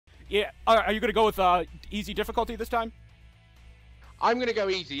Yeah. Are you gonna go with easy difficulty this time? I'm gonna go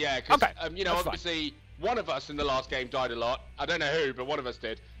easy, yeah. Because Okay. you know, obviously one of us in the last game died a lot. I don't know who, but one of us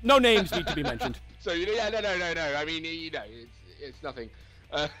did. No names need to be mentioned. So yeah, no. I mean, you know, it's nothing.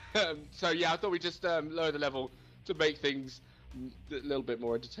 So yeah, I thought we'd just lower the level to make things a little bit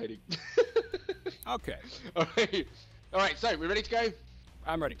more entertaining. Okay. All right. So we're ready to go.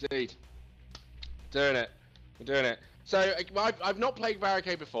 I'm ready. Indeed. We're doing it. So I've not played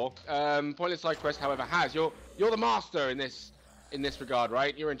Barricade before. Pointless Side Quest, however, has. You're the master in this regard,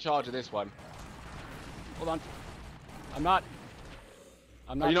 right? You're in charge of this one. Hold on. I'm not.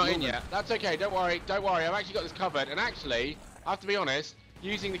 You're not in yet. That's okay. Don't worry. I've actually got this covered. And actually, I have to be honest,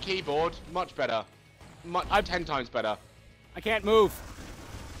 using the keyboard, much better. 10 times better. I can't move.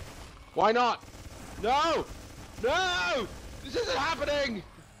 Why not? No! No! This isn't happening!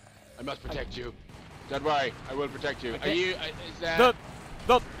 I must protect you. Don't worry, I will protect you. Are you? Is there...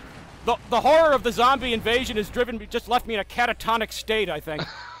 The horror of the zombie invasion has just left me in a catatonic state, I think.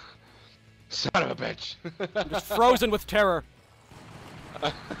 Son of a bitch. I'm just frozen with terror.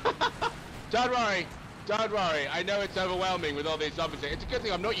 Don't worry. I know it's overwhelming with all these zombies. It's a good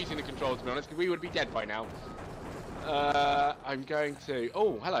thing I'm not using the controls, to be honest, because we would be dead by now. I'm going to...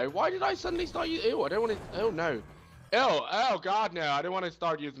 Oh, hello. Why did I suddenly start using... Ew, I don't want to... Oh, no. Ew, oh, God, no. I don't want to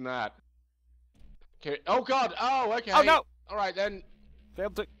start using that. Okay. Oh, God. Oh, okay. Oh, no. All right, then.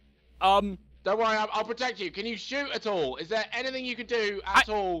 Failed to... Don't worry, I'll protect you. Can you shoot at all? Is there anything you can do at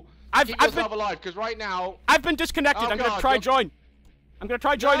all to keep yourself alive? Because right now... I've been disconnected. I'm going to try join. I'm going to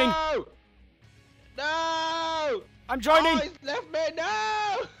try joining. No! No! I'm joining. Oh, he's left me.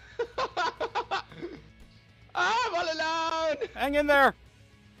 No! I'm all alone. Hang in there.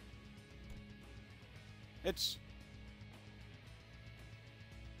 It's...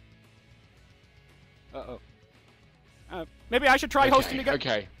 Uh-oh. Maybe I should try hosting again.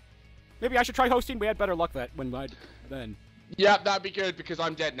 Okay. Maybe I should try hosting. We had better luck then. Yeah, that'd be good because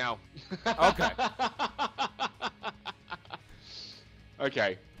I'm dead now. Okay.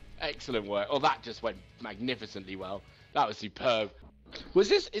 Okay. Excellent work. Oh, that just went magnificently well. That was superb. Is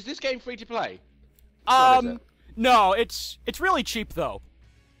this game free to play? No, it's really cheap though.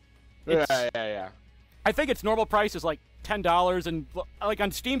 Yeah. I think its normal price is like $10, and like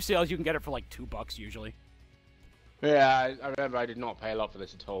on Steam sales you can get it for like $2 usually. Yeah, I remember I did not pay a lot for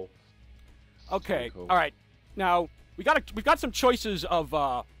this at all. Okay, cool. All right. Now we've got some choices of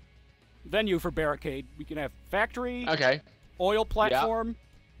venue for Barricade. We can have factory. Okay. Oil platform.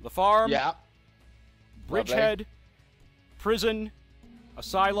 The farm. Yeah. Bridgehead. Prison.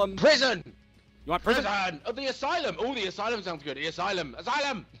 Asylum. Prison. You want prison? Oh, the asylum. Oh, the asylum sounds good. The asylum.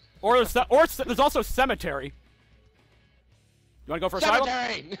 Asylum. Or there's also cemetery. You want to go for asylum?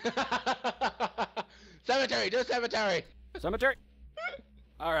 Cemetery. Cemetery. Do cemetery. Cemetery.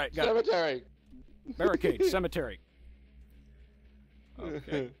 All right. Got cemetery. It. Barricade. Cemetery.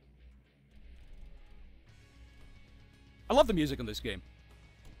 Okay. I love the music in this game.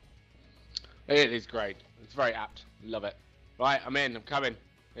 It is great. It's very apt. Love it. Right, I'm in. I'm coming.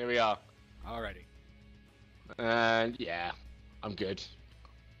 Here we are. Alrighty. And yeah, I'm good.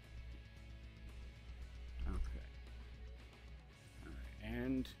 Okay. Alright,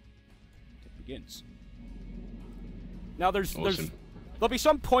 and it begins. Now there'll be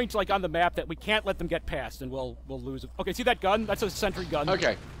some points like on the map that we can't let them get past, and we'll lose it. Okay, see that gun? That's a sentry gun.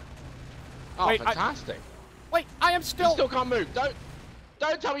 Okay. Oh, wait, fantastic. Wait, I am still... You still can't move. Don't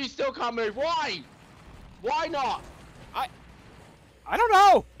tell me you still can't move. Why? Why not? I don't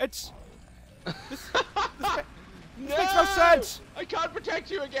know. It's... This makes no sense. I can't protect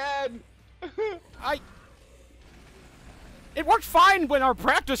you again. It worked fine when our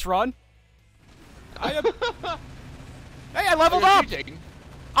practice run. Hey, I leveled up. Shooting?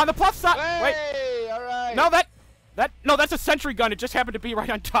 On the plus side. Hey, wait. All right. No, that's a sentry gun. It just happened to be right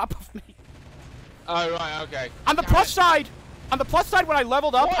on top of me. Oh right, okay. On the plus side, when I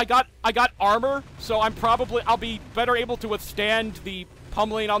leveled up, what? I got armor, so I'll be better able to withstand the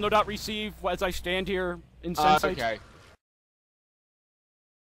pummeling I'll no doubt receive as I stand here in Sensei. Okay.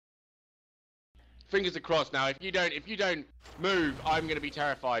 Fingers are crossed now. If you don't move, I'm gonna be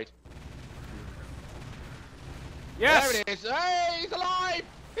terrified. Yes. There it is. Hey, he's alive!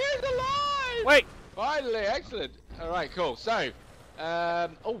 He's alive! Wait. Finally, excellent. All right, cool. So,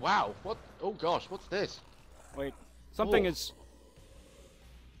 oh wow, what? Oh gosh, what's this? Wait, something is.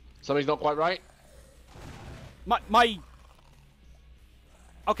 Something's not quite right. My.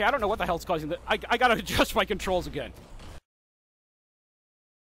 Okay, I don't know what the hell's causing that. I gotta adjust my controls again.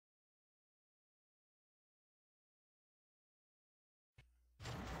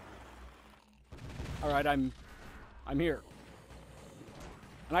 All right, I'm here.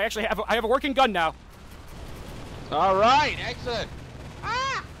 And I actually have a working gun now. All right, excellent.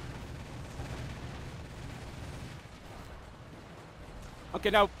 Ah! Okay,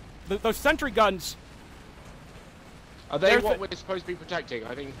 now those sentry guns. Are they what we're supposed to be protecting?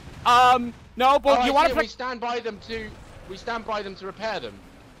 I think. No, but you want to. We stand by them to repair them.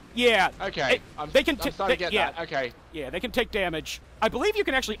 Yeah. Okay. I'm starting to get that. Okay. Yeah, they can take damage. I believe you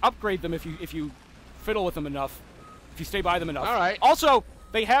can actually upgrade them if you fiddle with them enough. If you stay by them enough. All right. Also,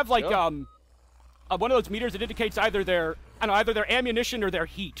 they have like one of those meters that indicates either their ammunition or their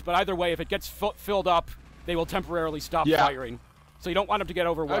heat. But either way, if it gets filled up, they will temporarily stop firing. So you don't want them to get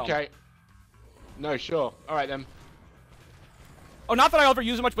overwhelmed. Okay. No, sure. All right then. Oh, not that I ever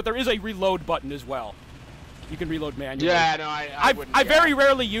use it much, but there is a reload button as well. You can reload manually. Yeah, no, I wouldn't. I very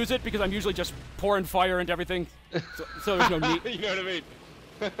rarely use it because I'm usually just pouring fire into everything, so there's no need. You know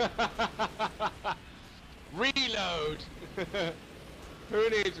what I mean? Reload. Who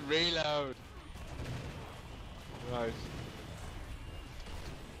needs reload? Nice.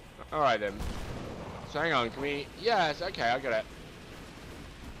 All right then. So hang on, can we? Yes. Okay, I got it.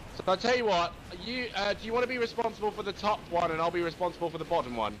 So I'll tell you what. Do you want to be responsible for the top one, and I'll be responsible for the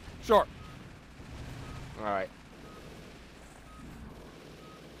bottom one? Sure. Alright.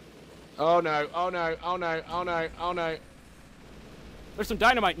 Oh no, oh no, oh no, oh no, oh no. There's some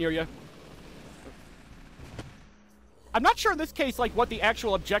dynamite near you. I'm not sure in this case, like, what the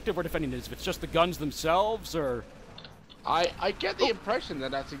actual objective we're defending is. If it's just the guns themselves, or... I get the impression that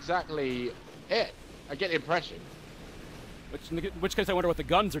that's exactly it. I get the impression. In which case I wonder what the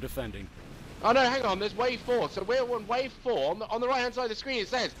guns are defending. Oh no, hang on, there's wave 4. So we're on wave 4. On the right hand side of the screen it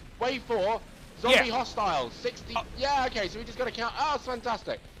says, wave 4... Zombie hostiles, 60. Oh. Yeah, okay, so we just got to count. Oh, it's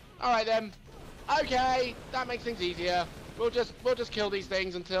fantastic. All right then. Okay, that makes things easier. We'll just kill these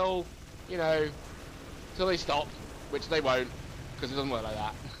things until, you know, until they stop, which they won't, because it doesn't work like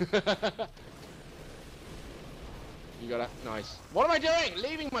that. You got it. Nice. What am I doing?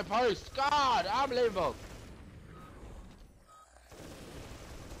 Leaving my post. God, unbelievable.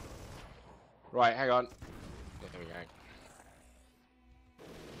 Right, hang on. There we go.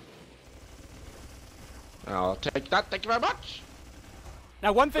 I'll take that. Thank you very much.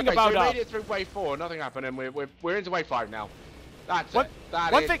 Now, one thing about so we made it through wave 4. Nothing happened, and we're into wave 5 now. That's it.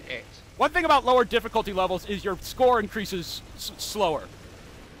 That is it. One thing about lower difficulty levels is your score increases slower.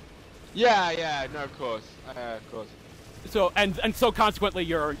 Yeah. No, of course. Of course. So and so consequently,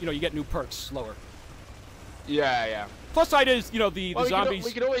 you get new perks slower. Yeah. Plus side is the zombies.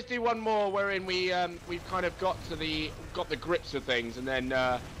 We could always do one more wherein we've kind of got the grips of things, and then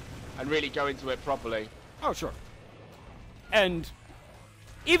and really go into it properly. Oh, sure. And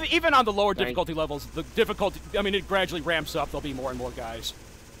even on the lower difficulty levels, the difficulty, I mean, it gradually ramps up. There'll be more and more guys.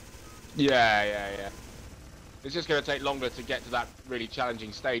 Yeah. It's just going to take longer to get to that really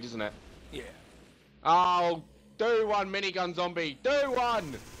challenging stage, isn't it? Yeah. Oh, do one, minigun zombie. Do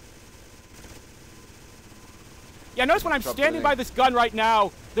one! Yeah, notice when I'm standing by this gun right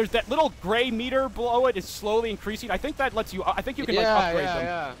now, there's that little gray meter below it is slowly increasing. I think that lets you, I think you can, upgrade them.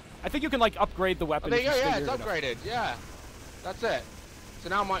 Yeah. I think you can, upgrade the weapon. Oh, there you go, yeah, it's upgraded, yeah. That's it. So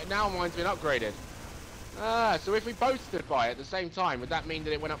now mine's been upgraded. Ah, so if we both stood by it at the same time, would that mean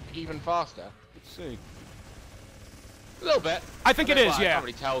that it went up even faster? Let's see. A little bit. I think it is, yeah. I can't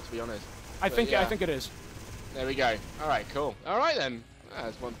really tell, to be honest. I think it is. There we go. Alright, cool. Alright then.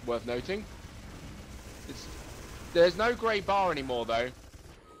 That's one worth noting. There's no grey bar anymore, though.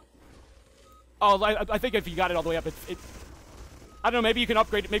 Oh, I think if you got it all the way up, it I don't know, maybe you can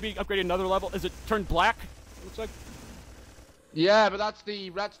upgrade it, maybe upgrade another level. Is it turned black? It looks like. Yeah, but that's the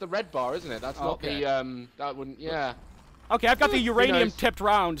red bar, isn't it? That's not the that wouldn't. Yeah. Okay, I've got the uranium tipped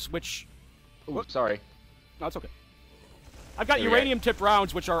rounds, which. Ooh, sorry. No, it's okay. I've got uranium tipped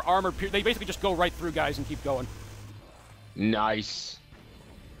rounds, which are armor. They basically just go right through guys and keep going. Nice.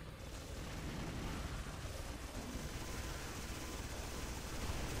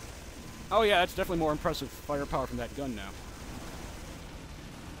 Oh yeah, that's definitely more impressive firepower from that gun now.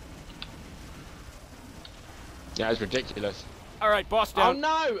 Yeah, it's ridiculous. All right, boss down. Oh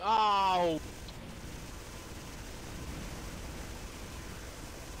no! Oh.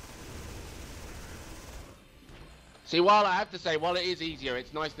 See, while I have to say, while it is easier,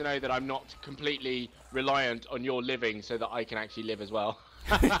 it's nice to know that I'm not completely reliant on your living so that I can actually live as well.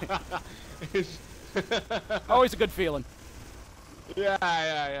 Always a good feeling.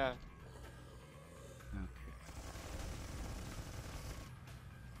 Yeah.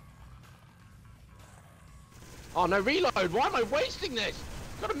 Oh no, reload! Why am I wasting this?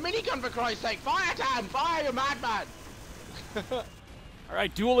 Got a minigun for Christ's sake! Fire, Tan! Fire, you madman!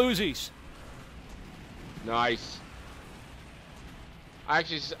 Alright, dual Uzis. Nice. I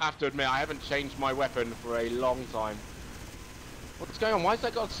actually have to admit, I haven't changed my weapon for a long time. What's going on? Why has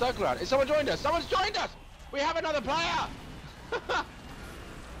that got a circle around? Has someone joined us? Someone's joined us! We have another player!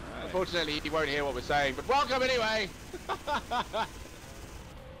 Unfortunately, he won't hear what we're saying, but welcome anyway!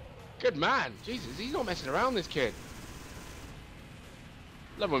 Good man. Jesus, he's not messing around, this kid.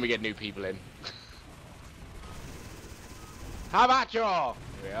 Love when we get new people in. How about you? Here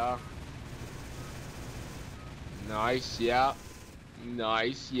we are. Nice, yeah.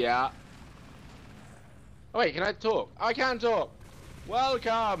 Nice, yeah. Oh wait, can I talk? I can talk.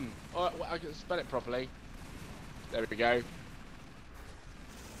 Welcome. Oh, I can spell it properly. There we go.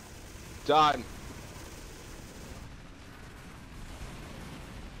 Done.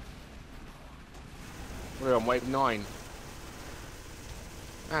 We're on wave 9.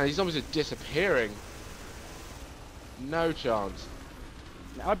 Man, these zombies are disappearing. No chance.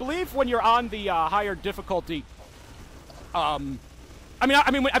 Now, I believe when you're on the higher difficulty,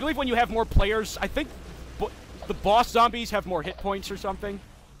 I believe when you have more players, I think the boss zombies have more hit points or something.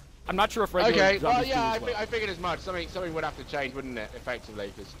 I'm not sure if regular zombies well, yeah, do as well. I figured as much. Something would have to change, wouldn't it,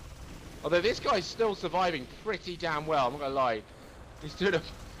 effectively? Because although this guy's still surviving pretty damn well, I'm not gonna lie. He's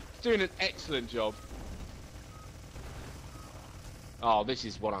doing an excellent job. Oh, this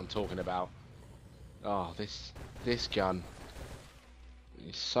is what I'm talking about. Oh, this gun.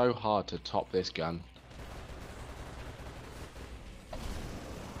 It's so hard to top this gun.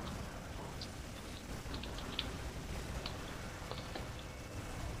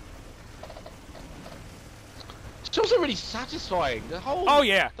 It's also really satisfying. The whole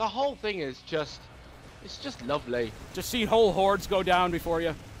the whole thing is it's just lovely. Just see whole hordes go down before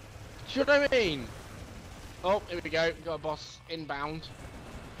you. Do you know what I mean? Oh, here we go. We've got a boss inbound.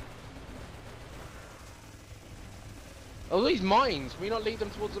 Oh, these mines. Can we not lead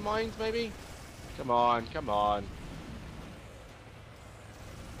them towards the mines, maybe? Come on, come on.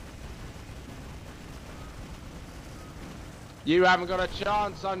 You haven't got a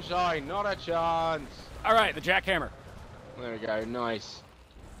chance, Sunshine. Not a chance. All right, the jackhammer. There we go. Nice.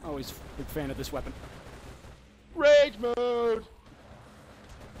 Always a big fan of this weapon. Rage mode.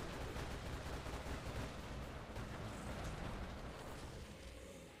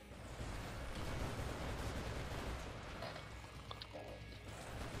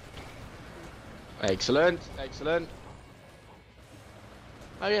 Excellent, excellent.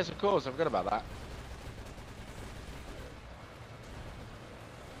 Oh yes, of course, I forgot about that.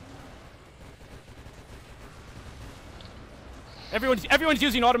 Everyone's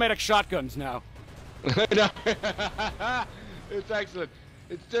using automatic shotguns now. No. It's excellent.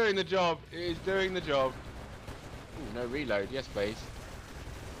 It's doing the job. It is doing the job. Ooh, no reload. Yes, please.